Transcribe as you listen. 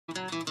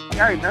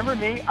Gary, remember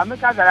me? I'm the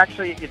guy that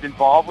actually is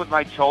involved with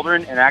my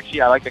children, and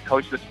actually I like to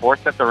coach the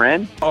sports that they're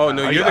in. Oh,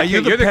 no,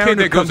 you're the kid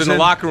that goes in the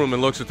locker room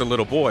and looks at the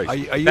little boys. Are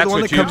you the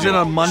one that comes in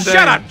on Monday?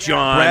 Shut up,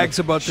 John. Brags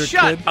about their kid?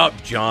 Shut up,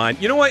 John.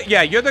 You know what?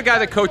 Yeah, you're the guy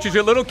that coaches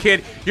your little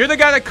kid. You're the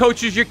guy that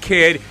coaches your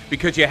kid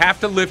because you have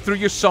to live through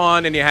your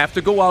son, and you have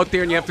to go out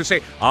there and you have to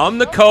say, I'm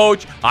the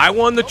coach. I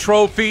won the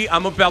trophy.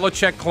 I'm a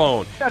Belichick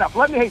clone. Shut up.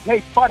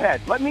 Hey,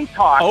 butthead, let me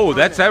talk. Oh,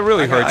 that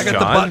really hurts, John. I got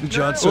the button,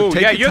 John, so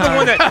take your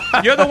time.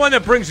 You're the one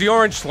that brings the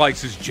orange slices,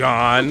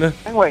 John.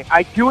 Anyway,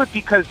 I do it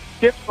because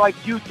stiffs like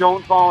you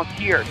don't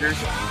volunteer.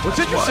 What's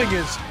interesting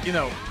is,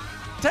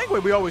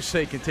 Tanguay, we always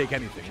say, can take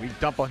anything. We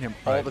dump on him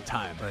all the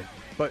time. Right.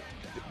 But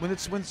when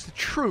it's the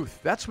truth,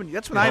 that's when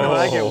I know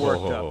I get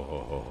worked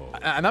up.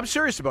 And I'm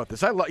serious about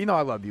this. I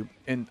love you,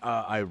 and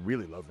I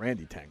really love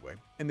Randy Tanguay.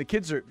 And the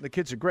kids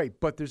are great.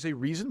 But there's a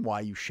reason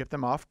why you ship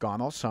them off, gone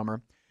all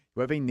summer.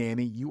 You have a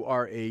nanny. You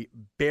are a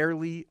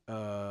barely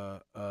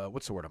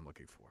what's the word I'm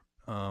looking for?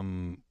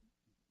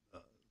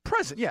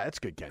 Present. Yeah, that's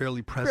good, Ken.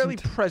 Barely present? Barely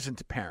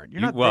present parent.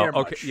 You're not there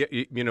much.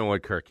 Okay, you know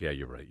what, Kirk? Yeah,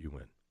 you're right. You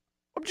win.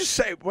 I'm just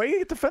saying, why you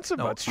get defensive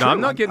about it? No,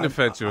 I'm not getting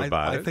defensive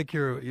about it. I think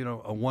you're,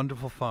 a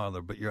wonderful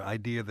father, but your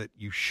idea that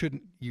you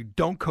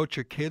don't coach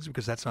your kids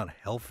because that's not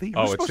healthy.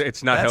 Oh,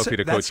 it's not healthy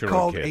to coach your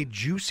own kid. That's called a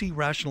juicy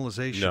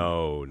rationalization.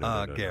 No,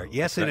 Gary.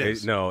 Yes, it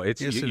is. No, yes,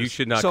 you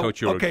should not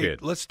coach your own kid. Okay,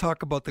 let's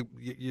talk about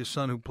your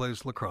son who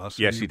plays lacrosse.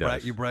 Yes, he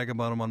does. You brag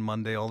about him on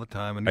Monday all the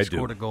time, and he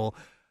scored a goal.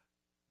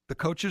 The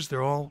coaches,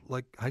 they're all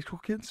like high school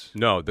kids?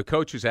 No, the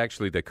coaches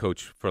actually that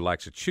coach for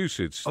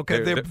Massachusetts.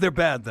 Okay, they're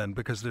bad then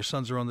because their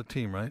sons are on the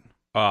team, right?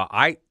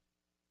 I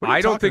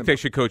don't think they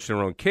should coach their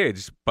own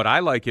kids, but I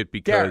like it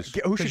because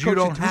who should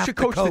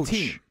coach the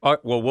team?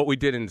 Well, what we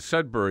did in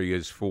Sudbury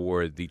is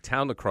for the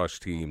town lacrosse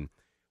team,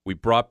 we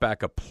brought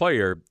back a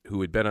player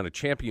who had been on a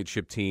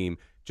championship team,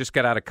 just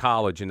got out of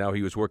college, and now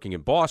he was working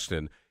in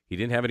Boston. He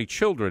didn't have any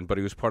children, but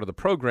he was part of the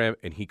program,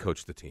 and he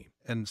coached the team.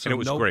 And so it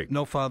was great.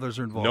 No fathers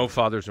are involved. No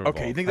fathers are involved.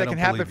 Okay, you think that can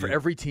happen for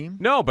every team?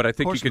 No, but I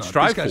think you could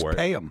strive for it. These guys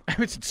pay them.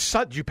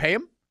 Did you pay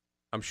him?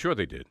 I'm sure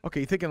they did. Okay,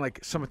 you thinking like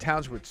some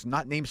towns where it's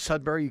not named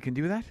Sudbury, you can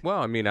do that? Well,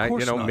 I mean,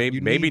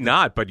 maybe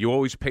not, but you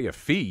always pay a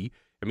fee.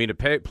 I mean,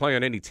 to play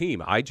on any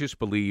team. I just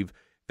believe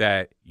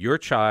that your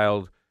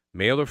child,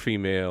 male or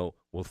female,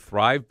 will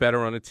thrive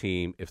better on a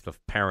team if the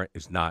parent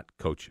is not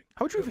coaching.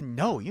 How would you even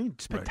know? You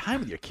didn't spend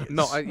time with your kids.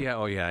 No,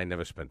 I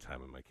never spent time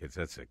with my kids.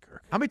 That's it,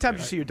 Kirk. How many times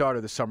did you see your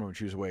daughter this summer when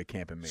she was away at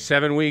camp in Maine?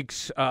 7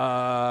 weeks.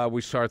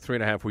 We started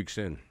 3.5 weeks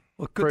in.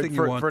 Well, good thing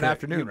you weren't for an there.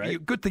 afternoon,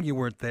 right? Good thing you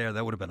weren't there.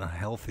 That would have been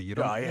unhealthy. You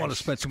don't want to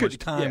spend so much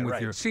time with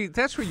your. See,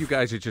 that's where you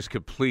guys are just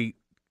complete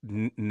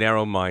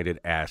narrow-minded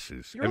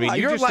asses. You're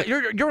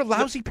a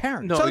lousy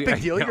parent. No, it's not a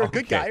big deal. You're a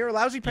good guy. You're a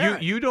lousy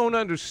parent. You don't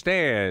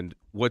understand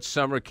what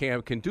summer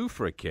camp can do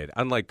for a kid.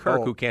 Unlike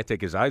Kirk, who can't take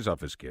his eyes off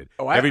his kid.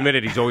 Every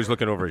minute he's always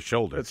looking over his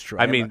shoulder. That's true.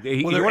 I mean,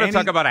 you want to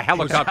talk about a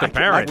helicopter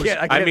parent?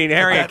 I mean,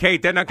 Harry and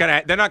Kate, they're not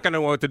going to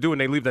know what to do when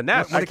they leave the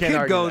nest. When a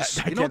kid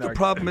goes, you know what the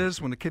problem is?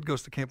 When the kid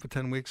goes to camp for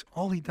 10 weeks,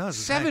 all he does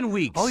is 7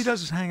 weeks. All he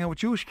does is hang out with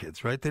Jewish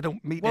kids, right? They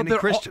don't meet any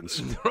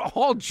Christians. They're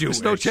all Jewish.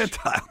 There's no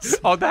Gentiles.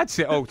 Oh, that's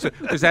it. Oh, so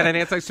is that an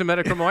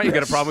anti-Semitic remark? You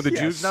got a problem with the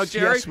Jews now,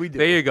 Jerry? Yes, we do.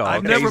 There you go.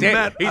 I've never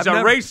met. He's a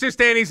racist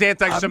and he's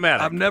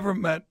anti-Semitic. I've never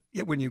met.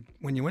 Yeah, when you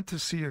went to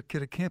see your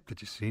kid at camp, did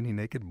you see any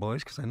naked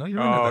boys? Because I know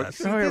you're into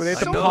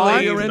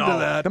that. You're into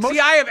that. See,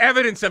 I have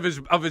evidence of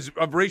his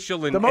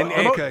racial and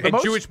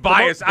Jewish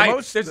bias.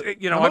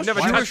 I've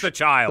never touched a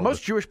child. The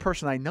most Jewish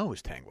person I know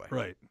is Tanguay.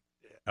 Right.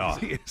 Oh.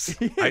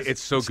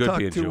 It's so good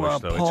being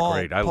Jewish, though. It's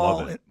great. I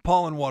love it.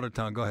 Paul in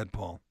Watertown. Go ahead,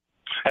 Paul.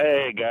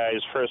 Hey,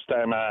 guys. First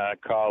time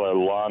caller,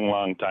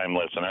 long time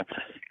listener.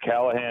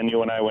 Callahan,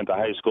 you and I went to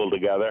high school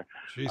together.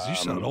 Jeez, you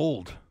sound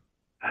old.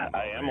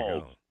 I am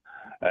old.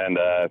 And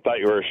I thought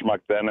you were a schmuck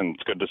then, and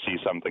it's good to see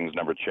some things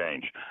never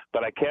change.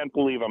 But I can't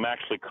believe I'm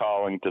actually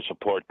calling to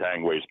support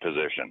Tanguay's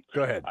position.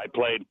 Go ahead. I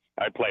played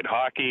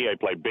hockey. I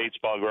played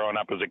baseball growing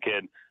up as a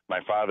kid. My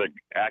father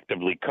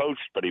actively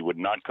coached, but he would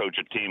not coach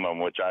a team on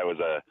which I was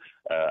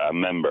a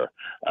member.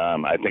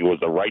 I think it was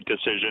the right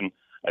decision.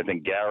 I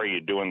think, Gary, you're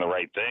doing the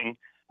right thing,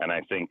 and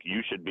I think you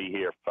should be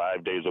here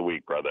 5 days a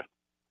week, brother.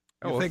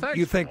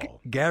 You think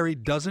Gary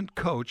doesn't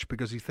coach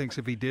because he thinks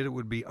if he did, it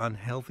would be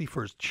unhealthy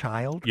for his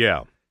child?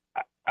 Yeah.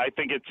 I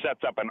think it sets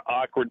up an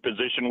awkward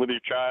position with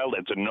your child.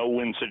 It's a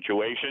no-win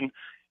situation.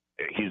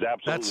 He's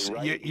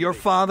absolutely right. Your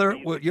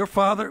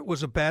father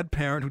was a bad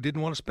parent who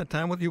didn't want to spend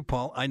time with you,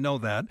 Paul. I know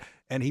that.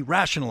 And he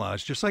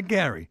rationalized, just like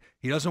Gary.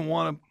 He doesn't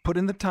want to put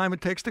in the time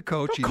it takes to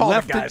coach. Don't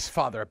call the guy's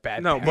father a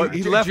bad parent. No, but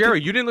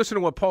Jerry, you didn't listen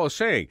to what Paul is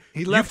saying.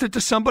 He left it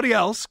to somebody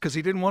else because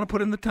he didn't want to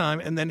put in the time.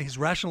 And then his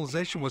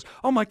rationalization was,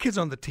 oh, my kid's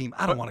on the team.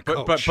 I don't want to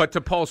coach. But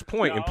to Paul's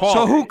point, and Paul.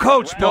 So who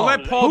coached Paul? No,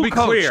 let Paul be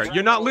clear.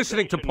 You're not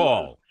listening to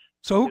Paul.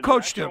 So who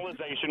coached him? The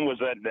rationalization was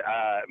that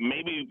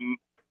maybe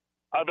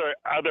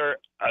other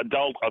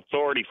adult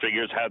authority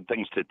figures had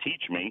things to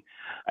teach me,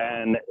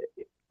 and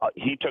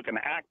he took an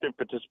active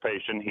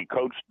participation. He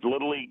coached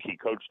Little League. He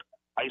coached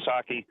ice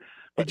hockey.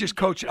 He just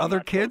coached other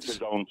kids?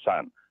 His own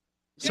son.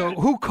 So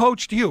who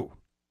coached you?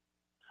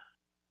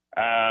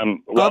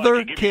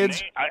 Other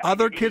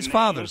kids'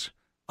 fathers.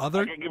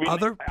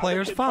 Other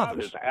players'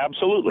 fathers.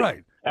 Absolutely.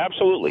 Right.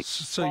 Absolutely.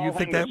 So you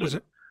think that was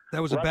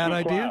a bad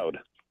idea?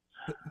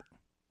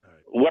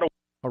 What?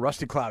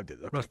 Rusty Cloud did.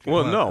 Okay.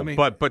 Well, no, I mean,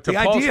 but to the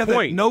Paul's idea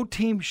point,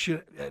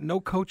 that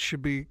no coach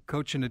should be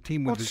coaching a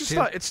team with his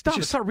kid. It's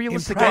not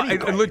realistic.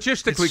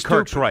 logistically,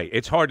 Kirk's right.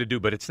 It's hard to do,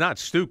 but it's not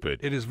stupid.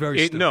 It is very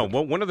stupid. No,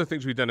 one of the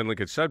things we've done in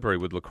Lincoln Sudbury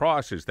with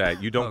lacrosse is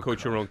that you don't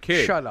coach your own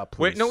kid. Shut up,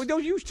 please. Wait, no,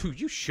 you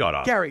shut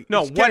up. Gary.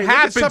 No, what Gary,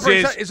 happens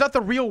is that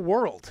the real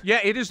world?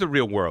 Yeah, it is the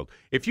real world.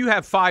 If you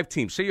have 5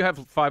 teams, say you have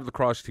 5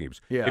 lacrosse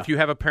teams. Yeah. If you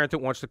have a parent that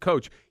wants to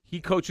coach, he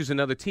coaches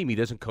another team. He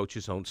doesn't coach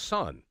his own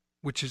son.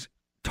 Which is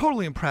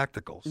totally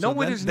impractical. No,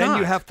 so it is then not.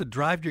 you have to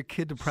drive your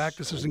kid to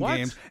practices and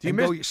games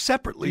go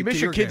separately. Do you miss to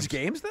your kids'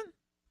 games then?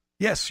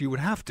 Yes, you would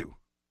have to.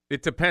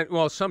 It depends.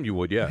 Well, some you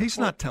would, yeah. He's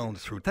not telling the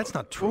truth. That's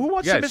not true. Well, who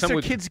wants to miss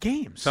their kids'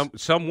 games?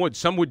 Some would.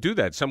 Some would do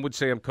that. Some would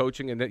say I'm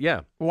coaching, and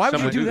yeah. Why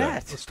would you do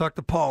that? Let's talk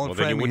to Paul in Framingham.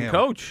 Then you wouldn't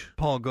coach.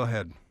 Paul, go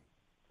ahead.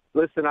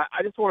 Listen, I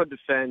just want to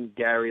defend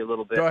Gary a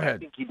little bit. Go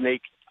ahead.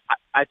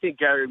 I think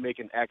Gary would make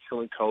an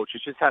excellent coach.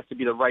 It just has to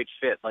be the right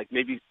fit. Like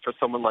maybe for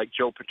someone like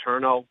Joe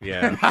Paterno.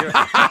 Yeah.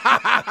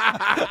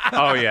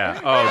 Oh yeah.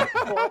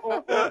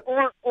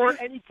 Oh. Or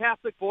any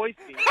Catholic boys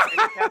team.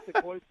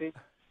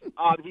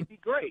 He'd be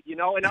great,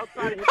 And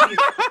outside of him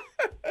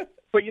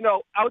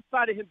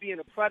outside of him being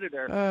a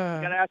predator, you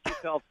got to ask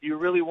yourself: do you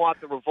really want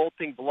the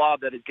revolting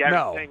blob that is Gary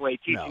Tanguay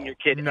teaching your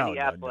kid any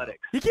athletics?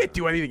 He can't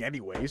do anything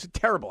anyway. He's a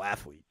terrible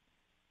athlete.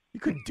 You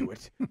couldn't do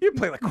it. You didn't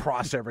play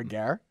lacrosse ever,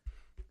 Gary.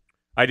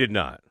 I did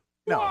not.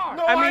 No,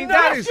 I'm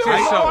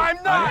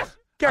not.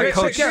 Gary,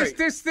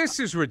 this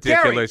is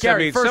ridiculous. Gary,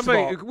 I mean, first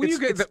somebody. of all,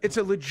 it's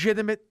a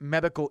legitimate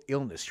medical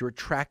illness. You're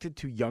attracted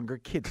to younger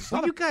kids.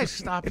 Will you guys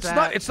stop it's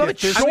that? It's not a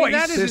choice. I mean,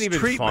 that There's isn't even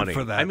treatment funny.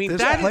 for that. I mean,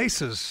 There's that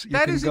places you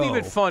that can isn't go.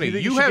 even funny. You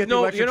think You you should have get the no.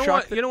 electric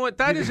shock You know what?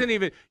 That isn't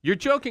even. You're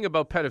joking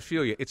about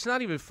pedophilia. It's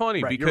not even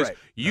funny Right, because right.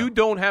 you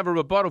don't have a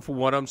rebuttal for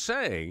what I'm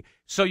saying.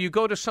 So you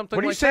go to something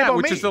What do you like say that, about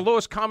which me? is the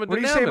lowest common What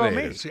do you say denominator.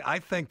 about me? See, I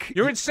think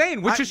You're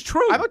insane, which is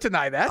true. I don't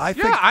deny that. I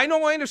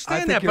know, I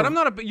understand that, but you're- I'm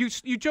not a.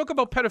 You joke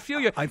about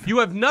pedophilia. You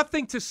have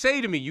nothing to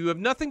say to me. You have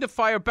nothing to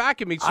fire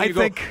back at me. So you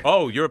go,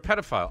 oh, you're a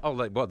pedophile. Oh,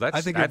 well, that's.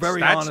 I think you're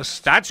very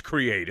honest. That's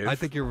creative. I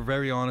think you're a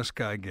very honest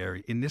guy,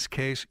 Gary. In this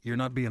case, you're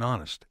not being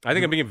honest. I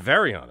think I'm being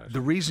very honest. The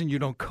reason you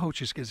don't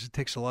coach is because it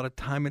takes a lot of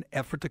time and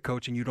effort to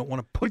coach, and you don't want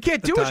to put. You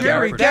can't the do it, time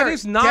Gary. and effort. That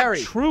is not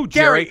true,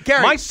 Jerry.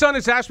 My son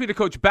has asked me to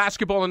coach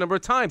basketball a number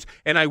of times,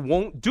 and I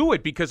won't do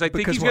it because I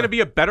think he's going to be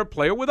a better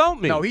player without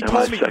me. No, he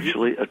told me.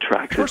 Sexually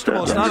attracted. First of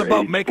all, it's not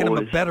about making him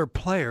a boys. better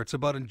player. It's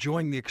about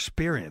enjoying the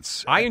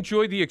experience. I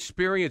enjoy the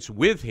experience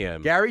with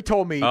him. Gary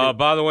told me.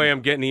 By the way,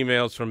 I'm getting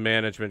emails from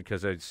management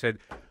because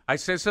I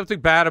said something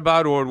bad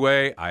about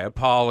Ordway. I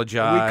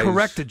apologize. We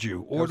corrected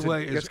you.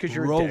 Ordway That's is because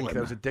you're rolling. a dick.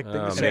 That was a dick thing to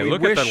Man, say.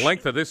 look at the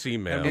length of this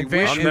email. And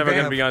I'm never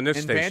going to be on this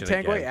and station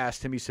Van Tanguay again.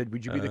 asked him, he said,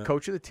 would you be the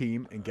coach of the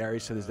team? And Gary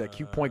said, is that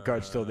cute point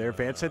guard still there?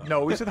 Van said,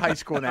 no, he's in high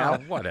school now.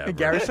 Whatever. And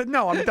Gary said,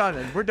 no, I'm done.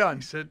 And we're done.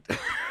 He said,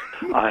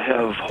 I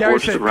have Gary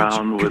horsed said,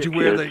 around with could you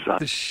wear kids.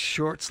 the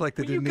shorts like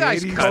they did You in the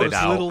guys 80s? cut it Those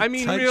out. little I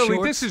mean, tight really,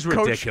 shorts? this is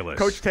ridiculous.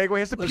 Coach Tanguay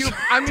has a Listen,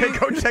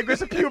 Coach Tanguay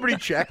has a puberty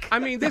check. I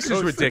mean, this is Goes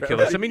through ridiculous.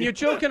 I everything. mean, you're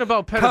joking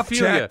about Cup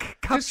pedophilia. check.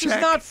 Cup This check.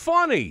 is not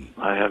funny.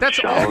 I have That's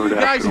all showered you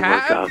guys after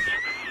have? workouts.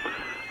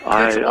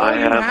 That's all I you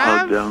have have?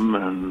 hugged them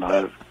and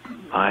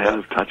I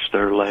have touched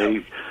their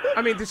leg.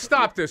 I mean,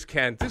 stop this,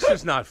 Ken. This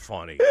is not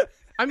funny.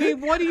 I mean,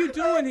 what are you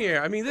doing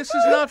here? I mean, this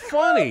is not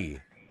funny.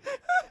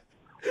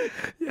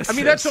 Yes, I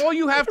mean, yes. that's all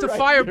you have to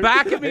fire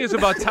back at me is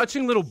about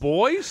touching little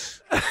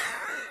boys?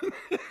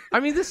 I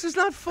mean, this is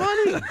not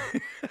funny.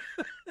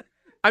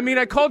 I mean,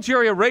 I called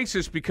Jerry a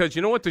racist because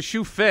you know what? The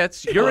shoe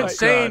fits. You're Right,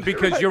 insane God.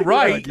 because you're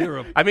right.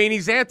 You're I mean,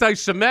 he's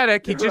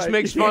anti-Semitic. He just right.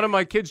 makes fun of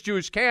my kid's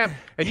Jewish camp.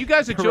 And you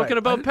guys are joking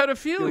about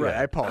pedophilia. You're right.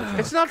 I apologize.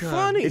 It's not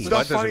funny. It's Well,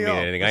 not that doesn't funny mean at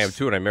all. anything. I have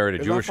two, and I married a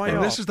It's not Jewish funny girl.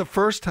 at And this is the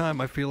first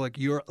time I feel like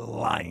you're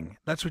lying.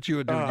 That's what you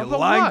are doing. You're about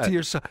lying what? to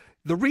yourself.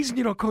 The reason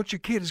you don't coach your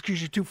kid is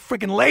because you're too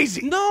freaking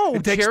lazy. No,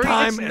 it takes Jerry,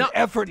 time it's and not-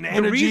 effort and the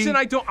energy. reason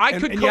I don't- I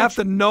and, could and you have coach-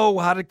 to know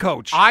how to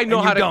coach. I know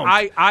and you how to- don't.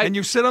 I- and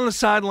you sit on the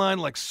sideline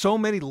like so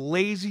many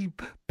lazy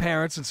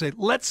parents and say,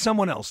 "Let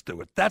someone else do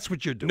it." That's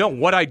what you're doing. No,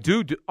 what I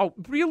do. Oh,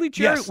 really,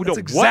 Jerry? Yes, No, that's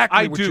exactly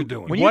what I what do. you're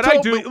doing. When What you I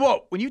told do. me,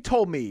 when you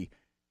told me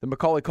that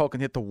Macaulay Culkin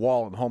hit the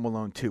wall in Home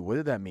Alone 2, what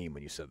did that mean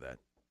when you said that?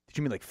 Did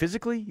you mean like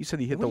physically? You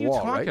said he hit What the are you wall,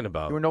 talking right?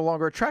 about? You were no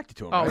longer attracted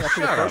to him. Oh, right?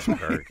 After the shut up, first-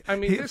 Kirk. I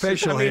mean, He- this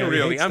facial is, I mean, hair, he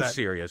really, hates I'm that.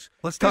 serious.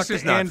 Let's talk this to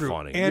is not Andrew.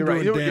 funny. Andrew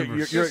You're in right.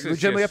 Danvers. You're This is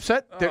legitimately just-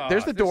 upset.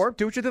 There's the this- door.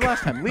 Do what you did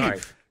last time. Leave. All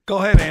right. Go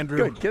ahead, Andrew.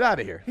 Good. Get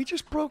out of here. He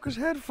just broke his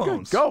Good.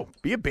 headphones. Go.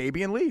 Be a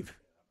baby and leave.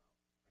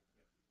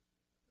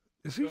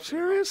 Is he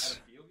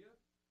serious?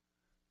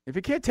 If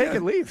you can't take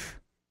it, leave.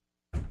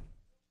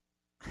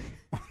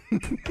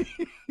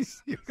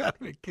 You got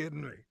to be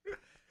kidding me.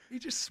 He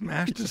just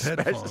smashed his Just smashed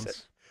his headphones. head.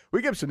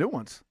 We give him some new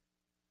ones.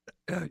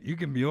 Yeah, you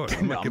give me yours.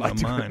 I'm No, not I'm giving not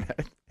him doing mine.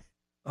 that.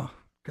 Oh,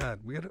 God.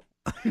 We got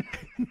to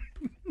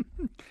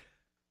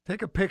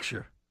take a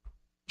picture.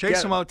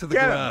 Chase him out to the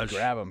Get garage.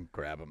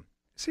 Grab him.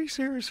 Is he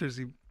serious or is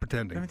he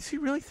pretending? I mean, does he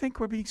really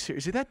think we're being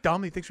serious? Is he that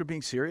dumb? He thinks we're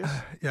being serious?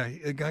 Yeah,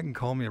 a guy can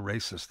call me a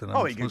racist, and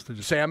I'm he supposed can to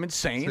just say I'm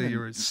insane. say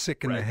you're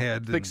sick in the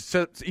head.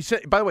 So he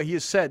said. By the way, he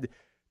has said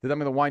that I'm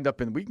going to wind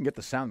up in. We can get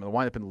the sound. I'm going to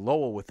wind up in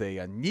Lowell with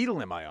a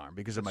needle in my arm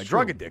because of my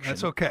drug addiction.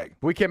 That's okay.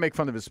 But we can't make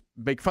fun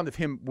of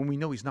him when we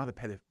know he's not a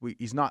pedophile.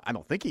 He's not. I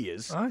don't think he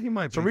is. He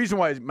might be. So the reason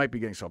why he might be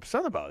getting so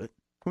upset about it.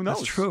 Who knows?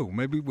 That's true.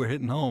 Maybe we're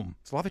hitting home.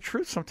 It's a lot of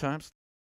truth sometimes.